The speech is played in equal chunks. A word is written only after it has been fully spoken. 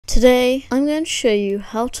Today, I'm going to show you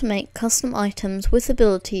how to make custom items with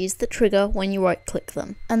abilities that trigger when you right click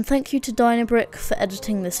them. And thank you to Dynabrick for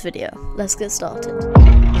editing this video. Let's get started.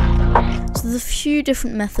 So there's a few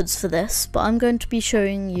different methods for this, but I'm going to be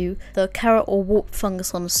showing you the carrot or warped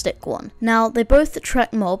fungus on a stick one. Now, they both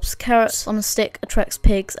attract mobs. Carrot on a stick attracts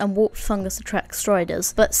pigs and warped fungus attracts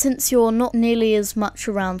striders, but since you're not nearly as much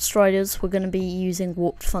around striders, we're going to be using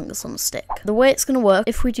warped fungus on a stick. The way it's going to work,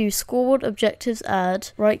 if we do scoreboard objectives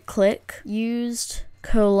add, right click, used,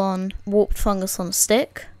 warped fungus on a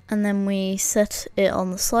stick, and then we set it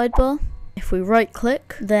on the sidebar. If we right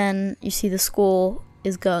click, then you see the score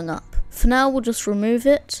is going up. For now, we'll just remove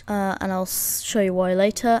it, and I'll show you why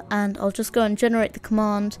later, and I'll just go and generate the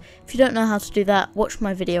command. If you don't know how to do that, watch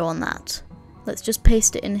my video on that. Let's just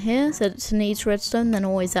paste it in here, so it needs redstone, then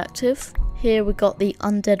always active. Here we got the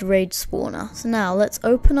undead raid spawner. So now let's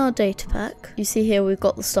open our data pack. You see here we've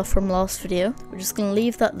got the stuff from last video. We're just going to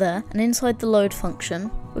leave that there, and inside the load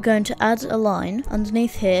function, we're going to add a line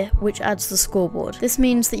underneath here which adds the scoreboard. This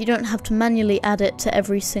means that you don't have to manually add it to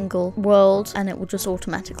every single world, and it will just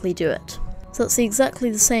automatically do it. So that's exactly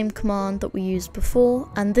the same command that we used before,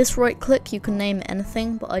 and this right click you can name it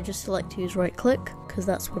anything, but I just like to use right click because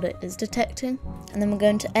that's what it is detecting. And then we're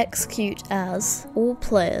going to execute as all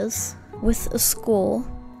players with a score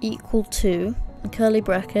equal to, in curly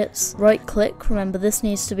brackets, right click, remember this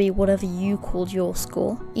needs to be whatever you called your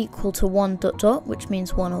score, equal to 1 ... which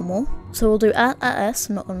means 1 or more. So we'll do at s,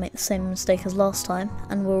 I'm not going to make the same mistake as last time,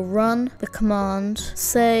 and we'll run the command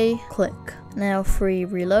say click. Now free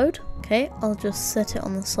reload. Okay, I'll just set it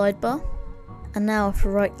on the sidebar, and now if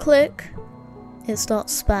we right click, it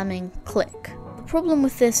starts spamming click. The problem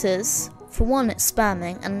with this is, for one, it's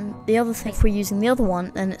spamming, and the other thing, if we're using the other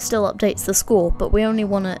one, then it still updates the score, but we only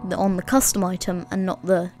want it on the custom item and not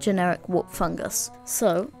the generic warp fungus.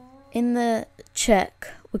 So, in the check,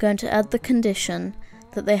 we're going to add the condition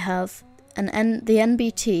that they have the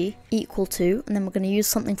NBT equal to, and then we're going to use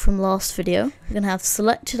something from last video. We're going to have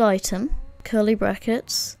selected item, curly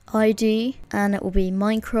brackets, ID, and it will be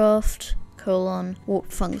Minecraft,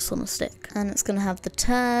 warped fungus on a stick, and it's going to have the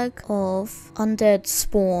tag of undead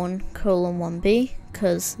spawn 1b,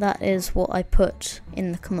 because that is what I put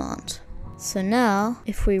in the command. So now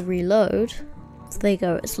if we reload, so there you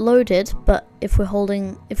go, it's loaded, but if we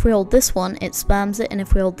hold this one it spams it, and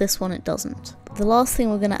if we hold this one it doesn't. The last thing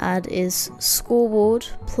we're going to add is scoreboard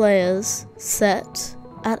players set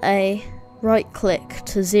at a right click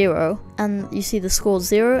to 0, and you see the score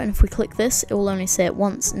 0, and if we click this it will only say it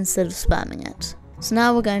once instead of spamming it. So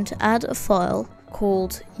now we're going to add a file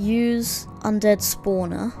called use undead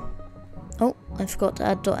spawner. Oh, I forgot to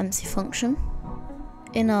add .mc function.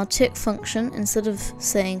 In our tick function, instead of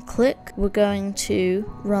saying click, we're going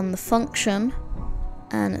to run the function,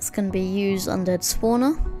 and it's going to be use undead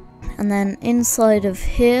spawner, and then inside of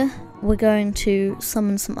here we're going to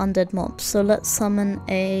summon some undead mobs. So let's summon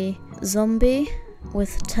a zombie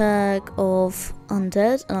with a tag of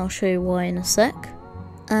undead, and I'll show you why in a sec.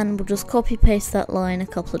 And we'll just copy paste that line a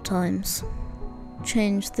couple of times.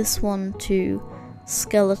 Change this one to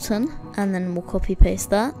skeleton, and then we'll copy paste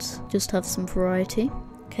that, just have some variety.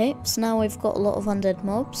 Okay, so now we've got a lot of undead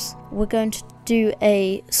mobs. We're going to do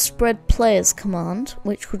a spread players command,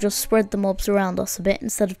 which will just spread the mobs around us a bit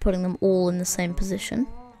instead of putting them all in the same position.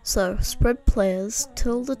 So spread players ~,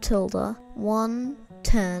 1,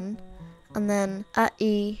 10, and then at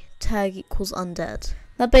e tag equals undead.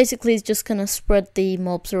 That basically is just going to spread the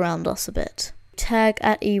mobs around us a bit. Tag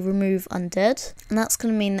at e remove undead, and that's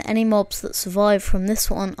going to mean that any mobs that survive from this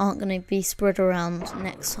one aren't going to be spread around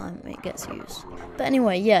next time it gets used. But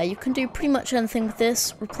anyway, yeah, you can do pretty much anything with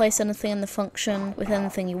this, replace anything in the function with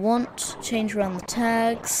anything you want, change around the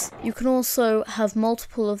tags. You can also have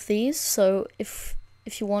multiple of these, so if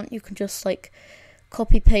you want, you can just like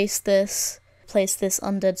copy paste this, place this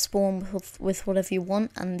undead spawn with whatever you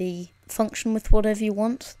want, and the function with whatever you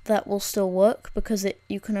want. That will still work because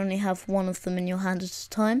you can only have one of them in your hand at a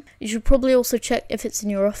time. You should probably also check if it's in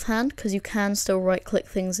your offhand, because you can still right click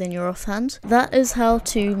things in your offhand. That is how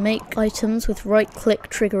to make items with right click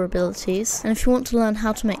trigger abilities, and if you want to learn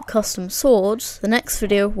how to make custom swords, the next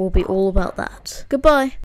video will be all about that. Goodbye!